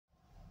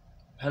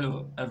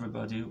Hello,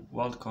 everybody.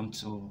 Welcome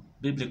to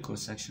Biblical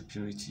Sexual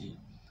Purity.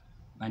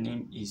 My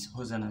name is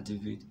Hosanna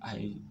David.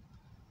 I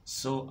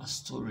saw a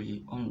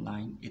story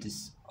online. It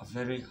is a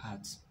very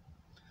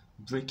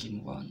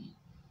heart-breaking one.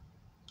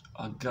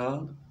 A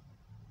girl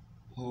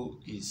who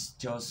is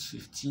just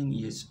 15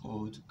 years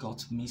old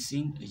got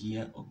missing a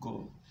year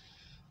ago.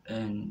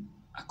 And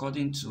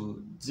according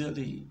to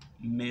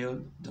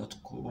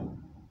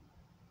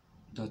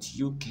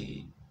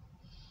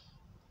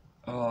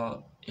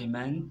dailymail.co.uk, a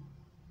man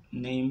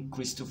named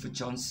Christopher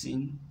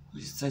Johnson, who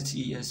is 30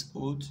 years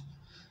old,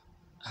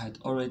 had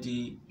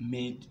already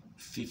made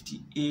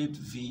 58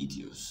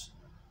 videos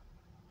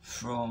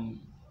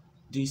from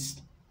this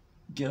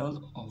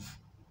girl of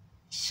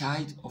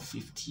child of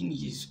 15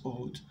 years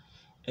old,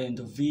 and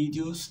the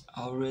videos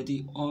are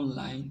already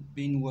online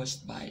being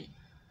watched by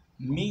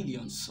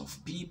millions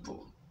of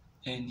people.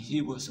 And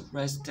he was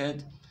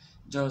arrested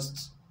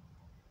just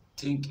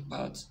think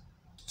about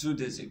 2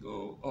 days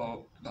ago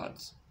or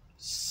about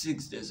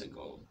 6 days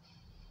ago.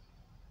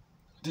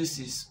 This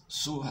is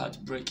so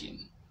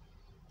heartbreaking.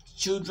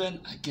 Children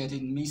are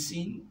getting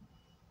missing.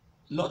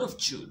 A lot of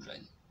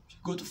children. If you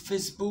go to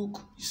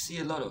Facebook, you see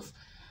a lot of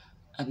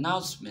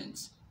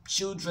announcements.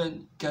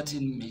 Children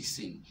getting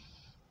missing.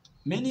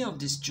 Many of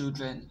these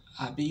children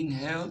are being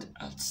held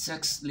as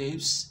sex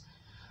slaves.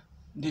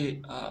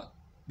 They are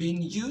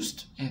being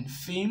used and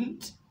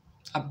filmed,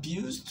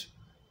 abused.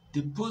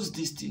 They post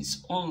these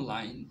things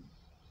online.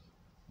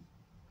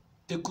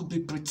 They could be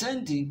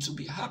pretending to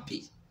be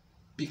happy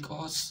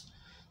because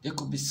there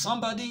could be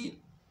somebody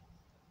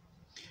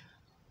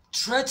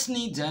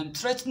threatening them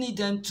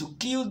to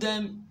kill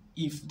them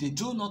if they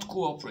do not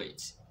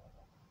cooperate.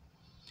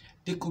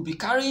 They could be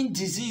carrying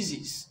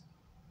diseases.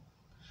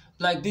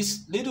 Like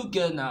this little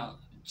girl now,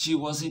 she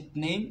wasn't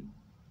named.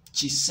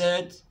 She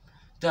said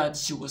that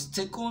she was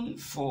taken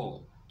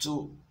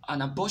to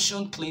an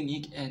abortion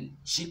clinic and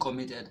she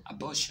committed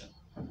abortion.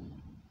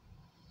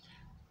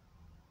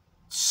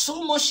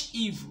 So much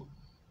evil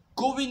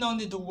going on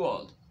in the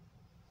world.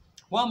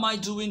 Why am I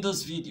doing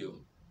this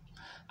video?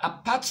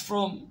 Apart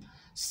from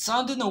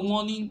sounding a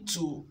warning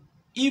to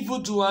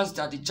evildoers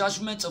that the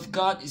judgment of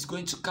God is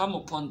going to come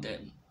upon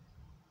them,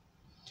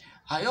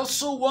 I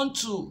also want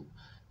to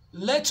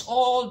let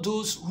all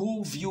those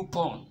who view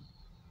porn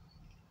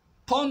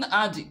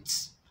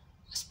addicts,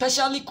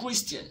 especially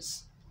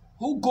Christians,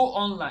 who go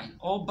online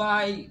or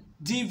buy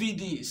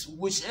DVDs,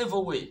 whichever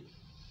way,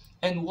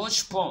 and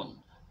watch porn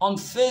on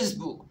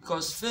Facebook,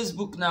 because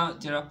Facebook now,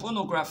 there are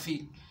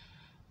pornographic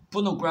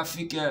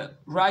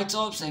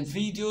write-ups and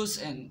videos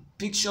and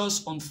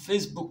pictures on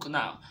Facebook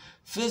now.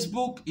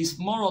 Facebook is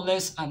more or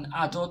less an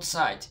adult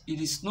site. It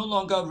is no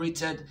longer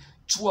rated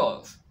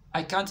 12.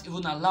 I can't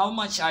even allow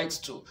my child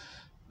to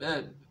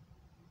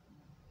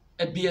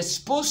be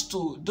exposed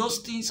to those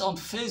things on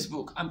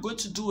Facebook. I'm going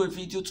to do a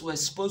video to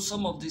expose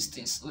some of these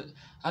things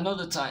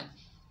another time.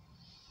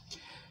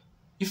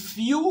 If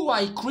you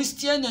are a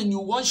Christian and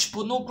you watch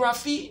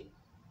pornography,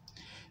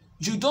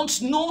 you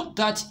don't know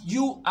that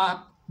you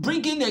are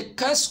bringing a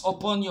curse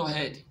upon your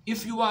head.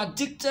 If you are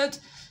addicted,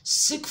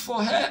 seek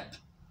for help.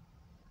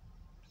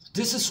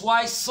 This is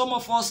why some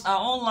of us are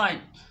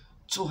online,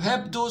 to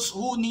help those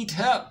who need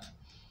help.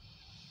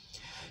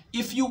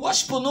 If you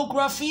watch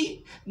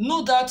pornography,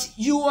 know that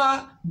you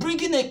are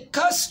bringing a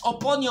curse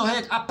upon your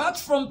head. Apart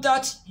from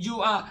that,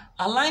 you are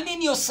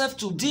aligning yourself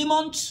to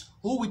demons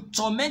who will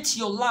torment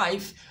your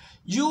life.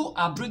 You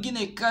are bringing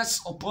a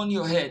curse upon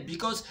your head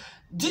because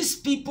these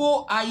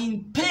people are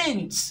in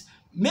pain.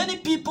 Many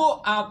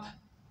people are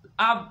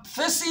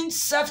facing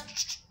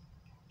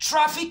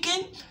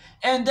self-trafficking,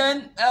 and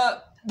then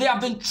they have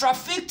been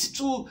trafficked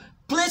to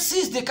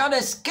places they can't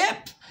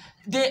escape.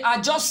 They are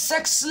just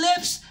sex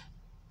slaves.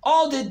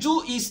 All they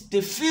do is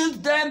they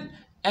film them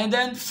and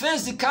then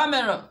face the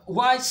camera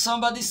while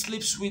somebody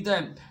sleeps with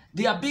them.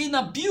 They are being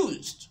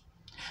abused.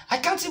 I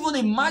can't even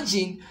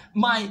imagine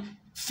my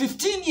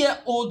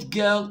 15-year-old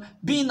girl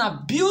being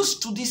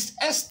abused to this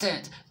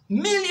extent.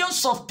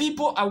 Millions of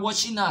people are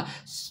watching her.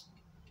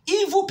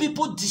 Evil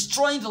people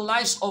destroying the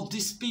lives of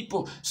these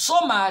people.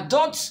 Some are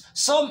adults,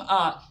 some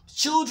are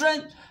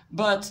children,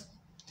 but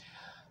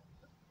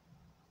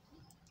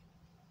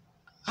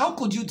how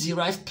could you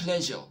derive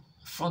pleasure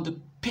from the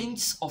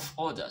pains of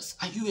others?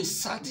 Are you a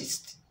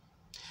sadist?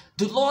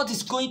 The Lord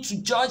is going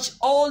to judge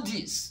all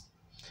this.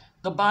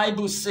 The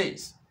Bible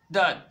says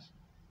that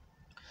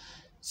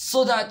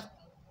so that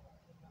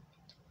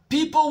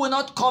people will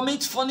not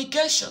commit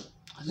fornication.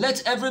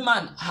 Let every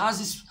man have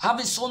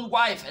his own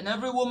wife and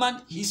every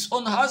woman his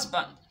own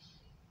husband.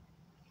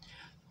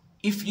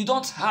 If you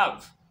don't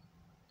have,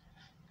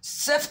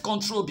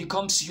 self-control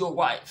becomes your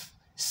wife.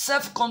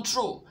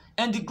 Self-control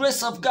and the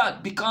grace of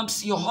God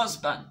becomes your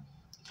husband.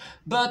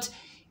 But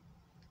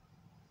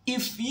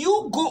if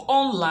you go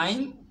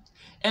online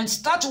and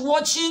start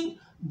watching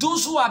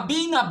those who are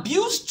being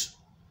abused,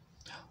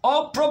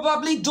 or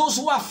probably those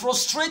who are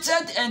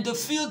frustrated and they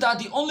feel that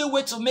the only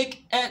way to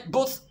make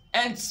both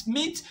ends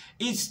meet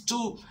is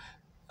to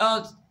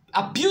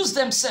abuse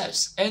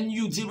themselves and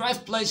you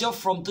derive pleasure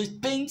from the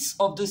pains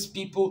of these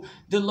people,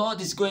 the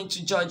Lord is going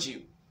to judge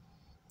you.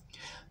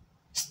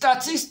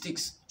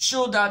 Statistics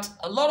show that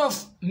a lot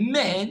of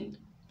men,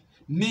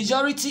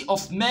 majority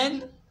of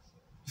men,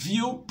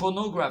 view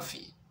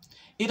pornography.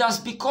 It has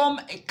become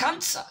a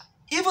cancer,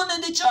 even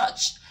in the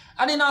church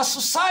and in our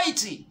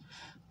society.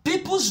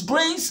 People's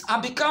brains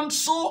have become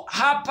so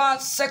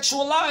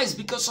hyper-sexualized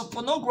because of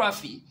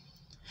pornography.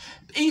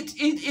 It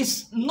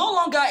is no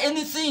longer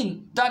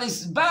anything that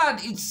is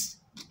bad. It's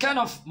kind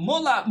of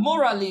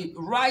morally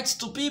right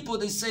to people.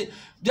 They say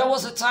there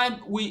was a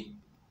time we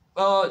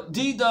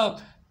did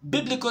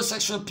biblical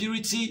sexual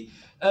purity,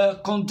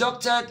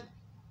 conducted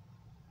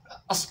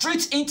a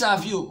street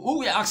interview who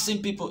were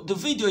asking people. The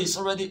video is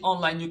already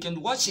online. You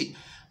can watch it.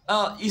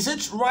 Is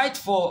it right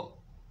for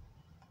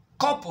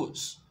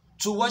couples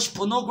to watch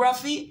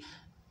pornography?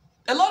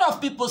 A lot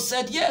of people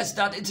said yes,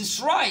 that it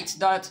is right,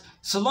 that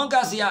so long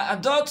as they are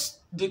adults,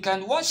 they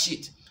can watch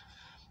it.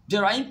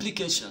 There are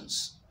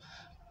implications.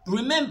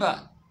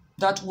 Remember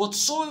that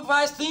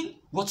whatsoever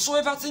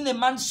thing a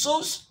man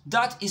sows,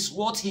 that is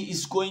what he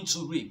is going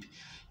to reap.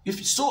 If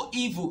you sow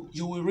evil,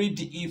 you will reap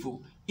the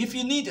evil. If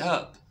you need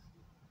help,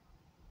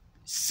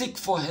 seek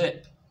for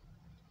help.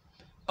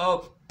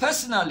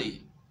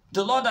 Personally,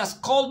 the Lord has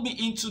called me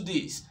into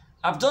this.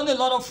 I've done a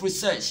lot of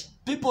research.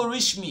 People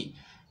reach me,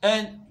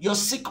 and your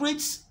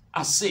secrets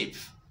are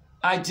safe.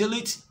 I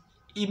delete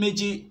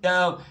images,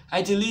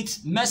 I delete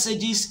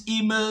messages,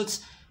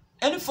 emails,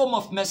 any form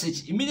of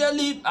message.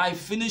 Immediately I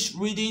finish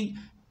reading,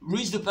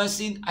 reach the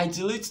person, I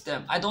delete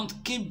them. I don't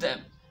keep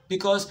them,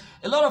 because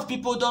a lot of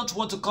people don't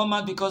want to come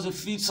out because they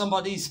feel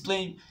somebody is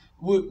playing,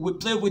 we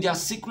play with their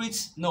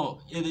secrets. No,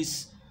 it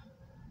is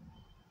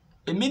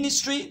a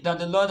ministry that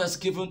the Lord has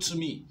given to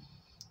me.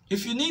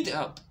 If you need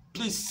help,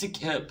 please seek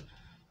help.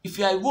 If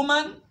you are a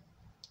woman,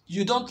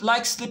 you don't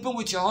like sleeping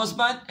with your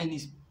husband and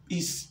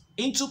he's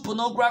into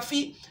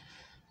pornography,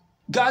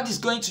 God is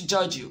going to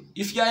judge you.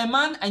 If you are a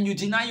man and you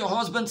deny your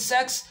husband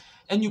sex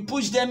and you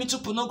push them into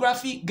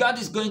pornography, God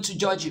is going to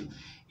judge you.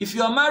 If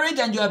you are married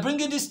and you are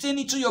bringing this thing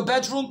into your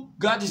bedroom,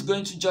 God is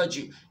going to judge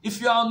you. If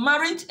you are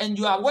unmarried and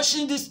you are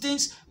watching these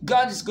things,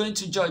 God is going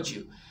to judge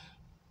you.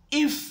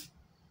 If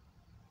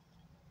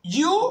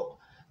you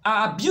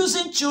are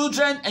abusing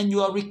children and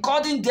you are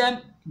recording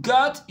them,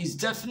 God is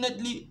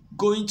definitely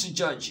going to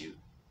judge you.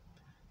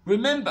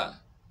 Remember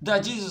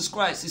that Jesus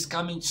Christ is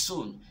coming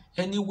soon,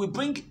 and he will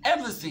bring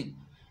everything,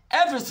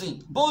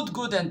 both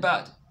good and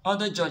bad,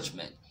 under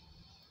judgment.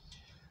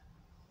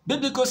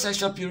 Biblical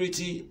Sexual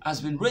Purity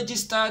has been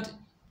registered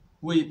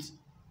with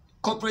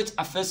Corporate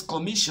Affairs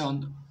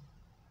Commission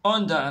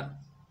under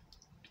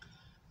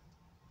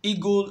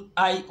Eagle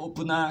Eye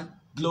Opener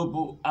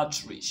Global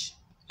Outreach.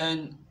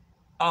 And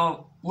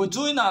we're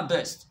doing our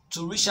best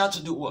to reach out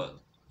to the world,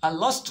 a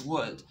lost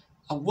world,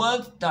 a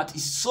world that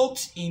is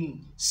soaked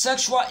in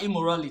sexual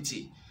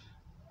immorality.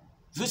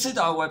 Visit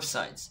our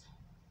websites,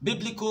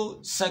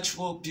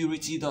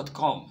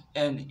 biblicalsexualpurity.com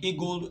and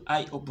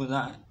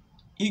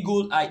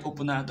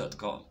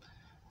eagleeyeopener.com.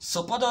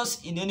 Support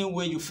us in any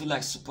way you feel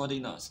like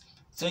supporting us.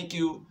 Thank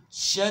you.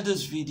 Share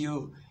this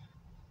video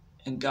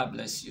and God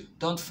bless you.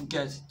 Don't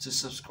forget to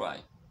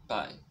subscribe.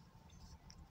 Bye.